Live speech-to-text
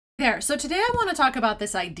There. So today I want to talk about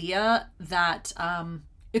this idea that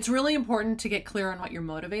it's really important to get clear on what you're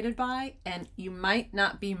motivated by, and you might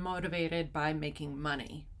not be motivated by making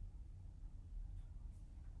money.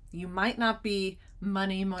 You might not be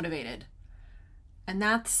money motivated, and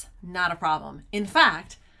that's not a problem. In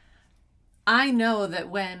fact, I know that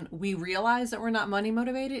when we realize that we're not money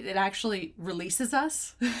motivated, it actually releases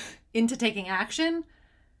us into taking action.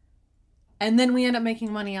 And then we end up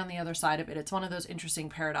making money on the other side of it. It's one of those interesting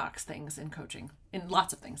paradox things in coaching, in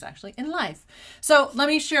lots of things actually, in life. So let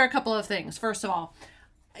me share a couple of things. First of all,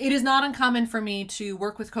 it is not uncommon for me to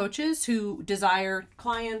work with coaches who desire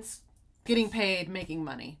clients, getting paid, making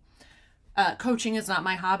money. Coaching is not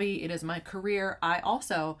my hobby. It is my career. I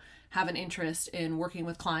also have an interest in working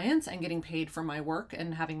with clients and getting paid for my work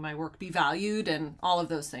and having my work be valued and all of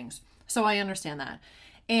those things. So I understand that.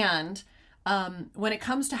 And when it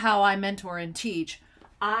comes to how I mentor and teach,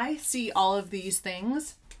 I see all of these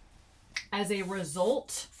things as a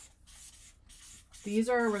result. These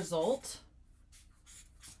are a result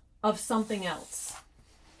of something else.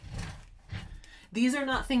 These are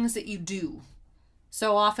not things that you do.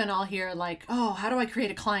 So often I'll hear like, oh, how do I create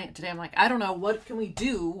a client today? I'm like, I don't know. What can we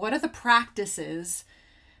do? What are the practices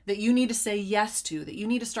that you need to say yes to, that you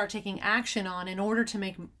need to start taking action on in order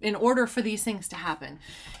for these things to happen?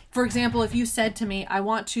 For example, if you said to me, I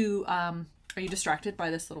want to, are you distracted by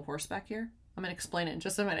this little horse back here? I'm going to explain it in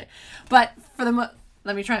just a minute. But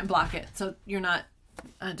let me try and block it so you're not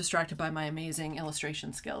distracted by my amazing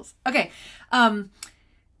illustration skills. Okay.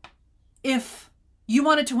 If you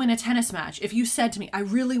wanted to win a tennis match, if you said to me, I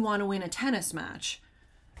really want to win a tennis match,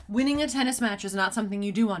 winning a tennis match is not something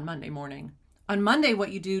you do on Monday morning. On Monday,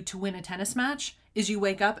 what you do to win a tennis match is you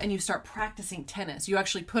wake up and you start practicing tennis. You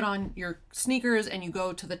actually put on your sneakers and you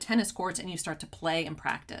go to the tennis courts and you start to play and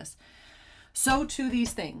practice. So to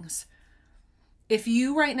these things, if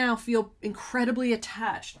you right now feel incredibly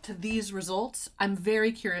attached to these results, I'm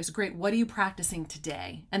very curious. Great, what are you practicing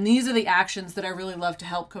today? And these are the actions that I really love to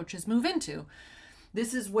help coaches move into.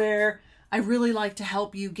 This is where I really like to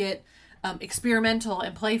help you get experimental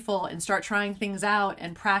and playful and start trying things out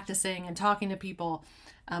and practicing and talking to people,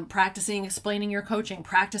 practicing explaining your coaching,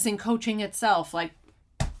 practicing coaching itself. Like,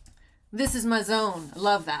 this is my zone. I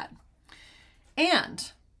love that.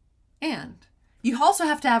 And you also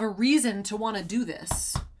have to have a reason to want to do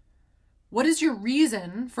this. What is your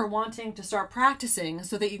reason for wanting to start practicing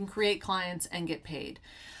so that you can create clients and get paid?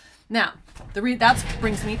 Now, that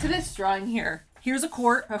brings me to this drawing here. Here's a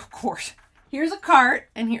court, of course. Here's a cart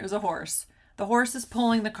and here's a horse. The horse is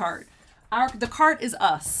pulling the cart. The cart is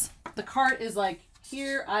us. The cart is like,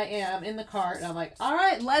 here I am in the cart. And I'm like, all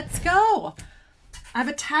right, let's go. I've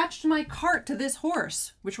attached my cart to this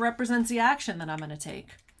horse, which represents the action that I'm going to take.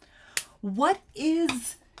 What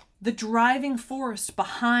is the driving force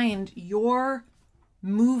behind your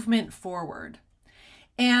movement forward?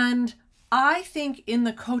 And I think in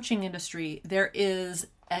the coaching industry, there is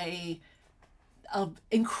an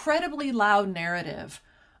incredibly loud narrative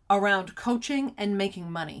around coaching and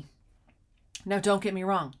making money. Now, don't get me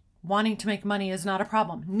wrong. Wanting to make money is not a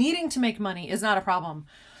problem. Needing to make money is not a problem.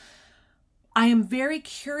 I am very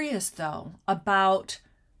curious, though, about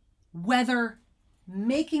whether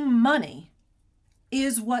making money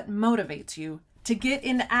is what motivates you to get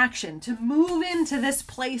into action, to move into this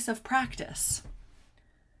place of practice.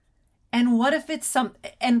 And what if it's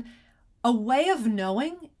and a way of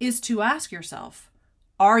knowing is to ask yourself,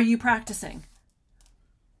 are you practicing?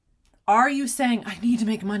 Are you saying, I need to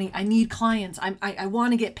make money, I need clients, I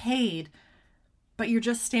want to get paid, but you're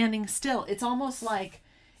just standing still? It's almost like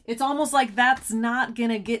that's not going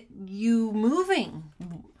to get you moving.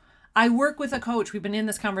 I work with a coach. We've been in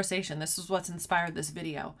this conversation. This is what's inspired this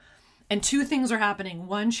video. And two things are happening.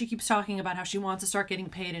 One, she keeps talking about how she wants to start getting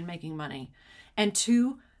paid and making money. And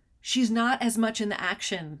two, she's not as much in the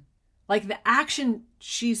action. Like, the action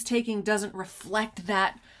she's taking doesn't reflect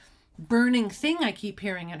that burning thing I keep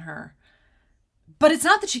hearing in her. But it's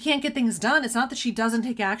not that she can't get things done. It's not that she doesn't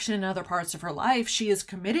take action in other parts of her life. She is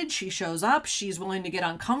committed. She shows up. She's willing to get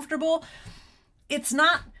uncomfortable. It's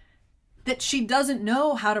not that she doesn't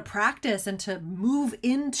know how to practice and to move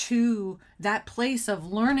into that place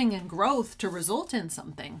of learning and growth to result in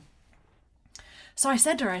something. So I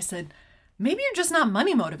said to her, maybe you're just not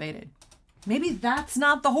money motivated. Maybe that's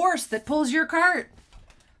not the horse that pulls your cart.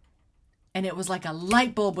 And it was like a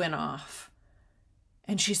light bulb went off.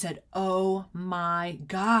 And she said, oh my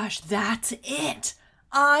gosh, that's it.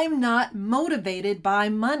 I'm not motivated by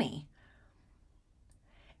money.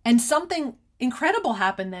 And something incredible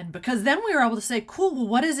happened then, because then we were able to say, cool, well,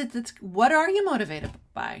 what are you motivated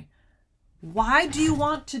by? Why do you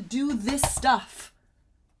want to do this stuff?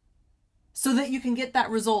 so that you can get that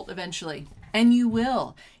result eventually. And you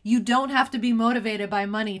will. You don't have to be motivated by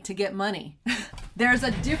money to get money. There's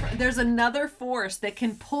another force that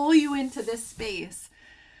can pull you into this space.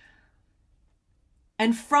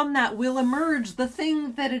 And from that will emerge the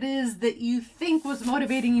thing that it is that you think was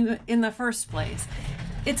motivating you in the first place.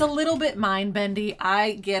 It's a little bit mind-bendy.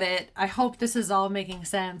 I get it. I hope this is all making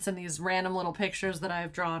sense and these random little pictures that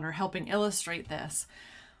I've drawn are helping illustrate this.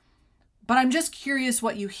 But I'm just curious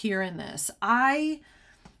what you hear in this.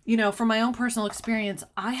 From my own personal experience,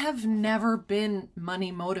 I have never been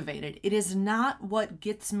money motivated. It is not what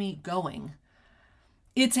gets me going.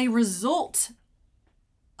 It's a result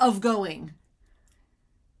of going.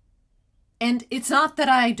 And it's not that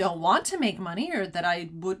I don't want to make money or that I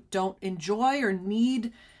don't enjoy or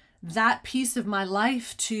need that piece of my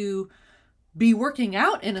life to be working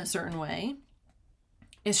out in a certain way.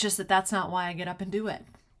 It's just that that's not why I get up and do it.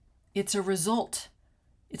 It's a result.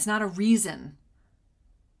 It's not a reason.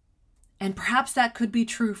 And perhaps that could be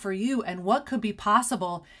true for you. And what could be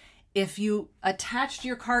possible if you attached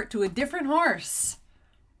your cart to a different horse?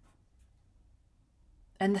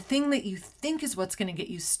 And the thing that you think is what's going to get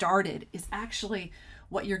you started is actually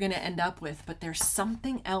what you're going to end up with. But there's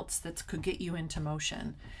something else that could get you into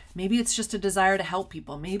motion. Maybe it's just a desire to help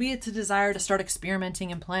people. Maybe it's a desire to start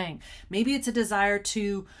experimenting and playing. Maybe it's a desire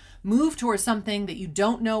to move towards something that you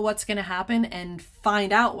don't know what's going to happen and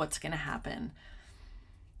find out what's going to happen.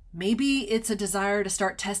 Maybe it's a desire to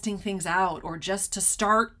start testing things out or just to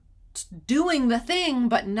start doing the thing,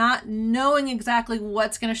 but not knowing exactly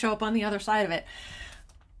what's going to show up on the other side of it.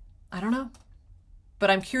 I don't know, but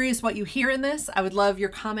I'm curious what you hear in this. I would love your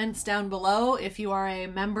comments down below. If you are a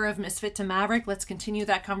member of Misfit to Maverick, let's continue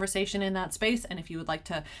that conversation in that space. And if you would like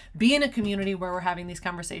to be in a community where we're having these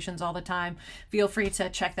conversations all the time, feel free to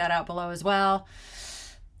check that out below as well.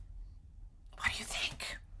 What do you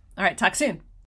think? All right, talk soon.